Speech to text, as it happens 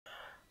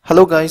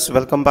Hello guys,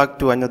 welcome back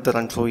to another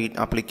Android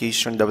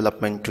application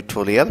development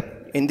tutorial.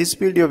 In this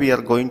video we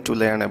are going to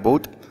learn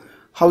about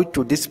how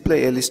to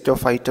display a list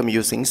of items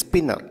using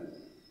spinner.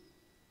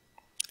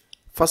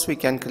 First we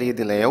can create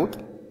the layout.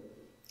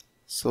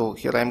 So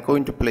here I am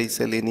going to place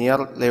a linear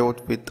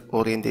layout with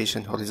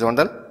orientation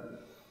horizontal.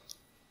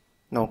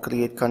 Now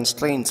create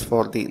constraints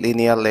for the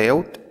linear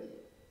layout.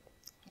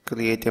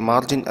 Create a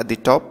margin at the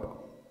top.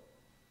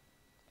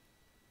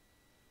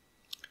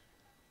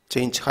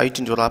 Change height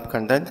into wrap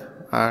content.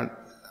 And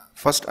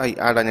first I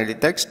add an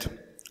edit text.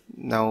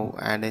 Now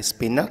add a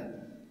spinner.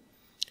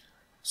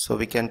 So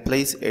we can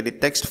place edit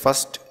text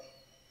first.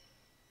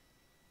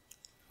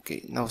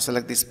 Okay, now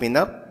select the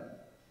spinner.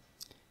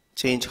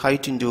 Change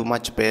height into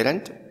match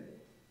parent.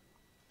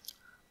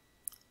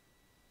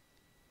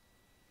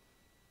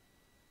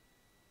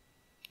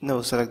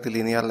 Now select the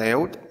linear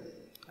layout.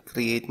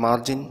 Create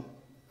margin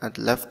at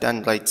left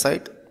and right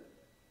side.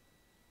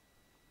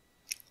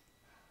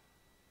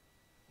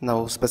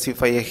 Now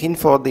specify a hint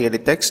for the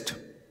edit text.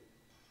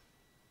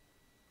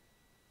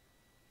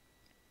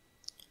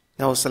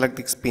 Now select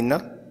the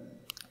spinner.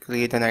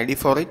 Create an ID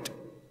for it.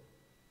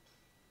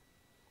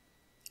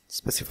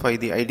 Specify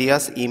the ID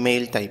as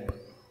email type.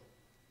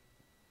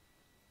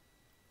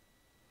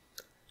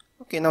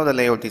 Okay, now the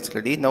layout is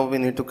ready. Now we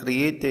need to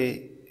create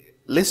a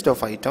list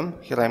of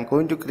items. Here I am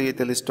going to create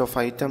a list of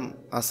items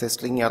as a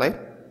string array.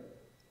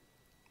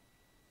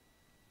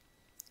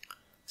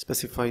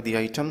 Specify the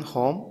item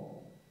home.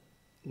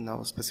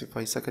 Now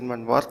specify second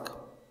one work,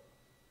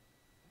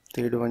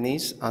 third one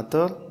is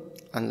other,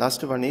 and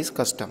last one is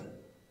custom.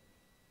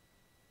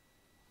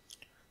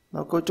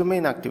 Now go to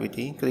main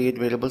activity, create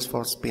variables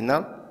for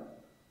spinner,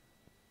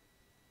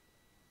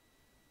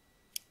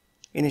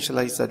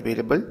 initialize that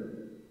variable.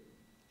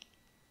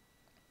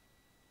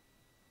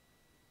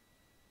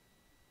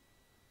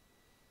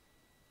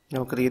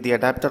 Now create the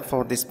adapter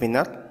for the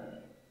spinner,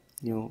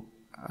 new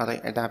array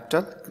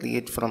adapter,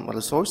 create from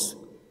resource.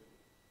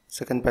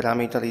 Second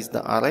parameter is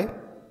the array.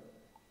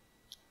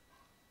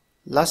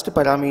 Last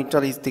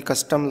parameter is the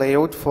custom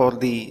layout for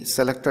the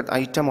selected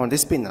item on the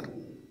spinner.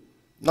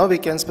 Now we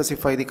can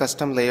specify the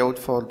custom layout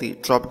for the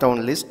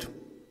drop-down list.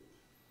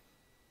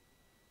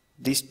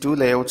 These two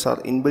layouts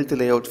are inbuilt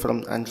layout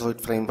from Android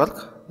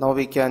framework. Now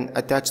we can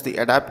attach the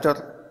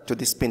adapter to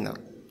the spinner.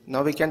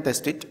 Now we can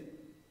test it.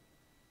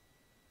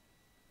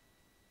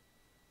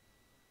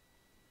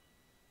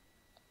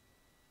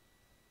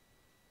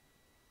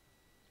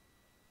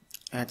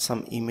 Add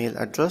some email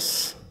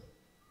address.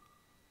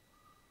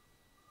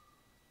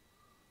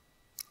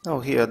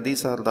 Now here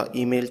these are the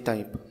email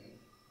type.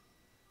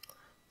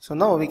 So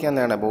now we can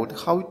learn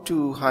about how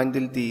to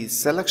handle the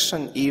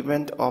selection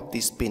event of the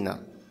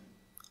spinner.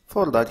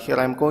 For that, here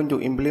I am going to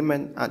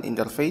implement an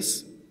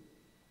interface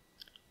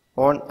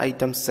on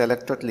item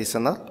selected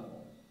listener,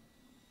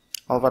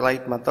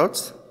 override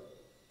methods,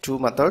 two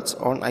methods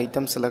on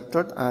item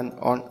selected and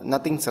on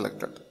nothing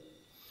selected.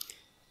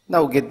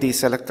 Now get the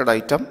selected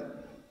item.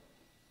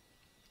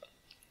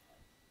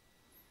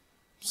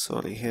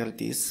 Sorry, here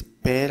it is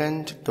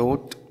parent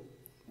dot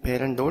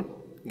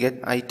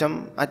get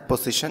item at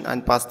position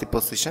and pass the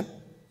position.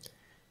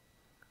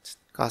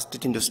 Cast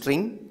it into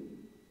string.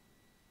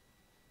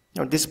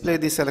 Now display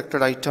the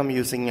selected item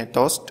using a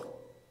toast.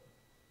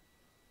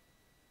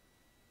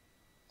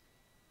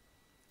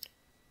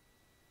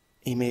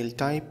 Email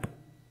type.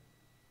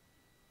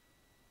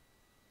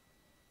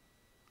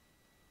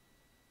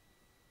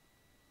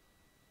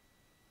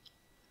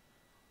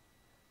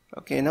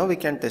 Okay, now we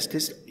can test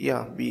this.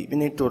 Yeah, we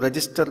need to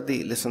register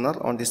the listener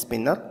on the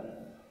spinner.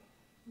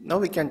 Now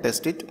we can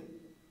test it.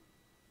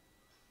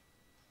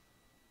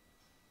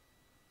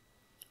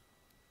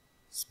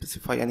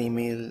 Specify an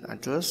email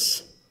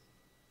address.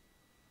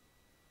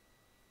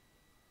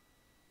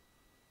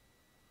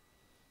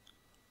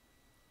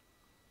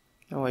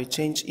 Now I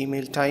change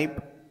email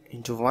type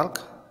into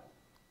work.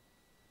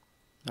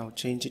 Now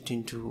change it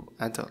into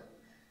other.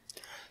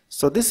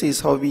 So this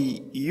is how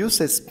we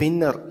use a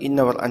spinner in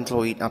our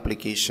Android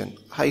application.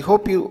 I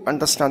hope you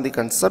understand the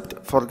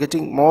concept. For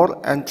getting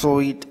more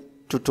Android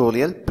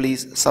tutorial,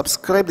 please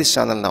subscribe this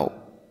channel now.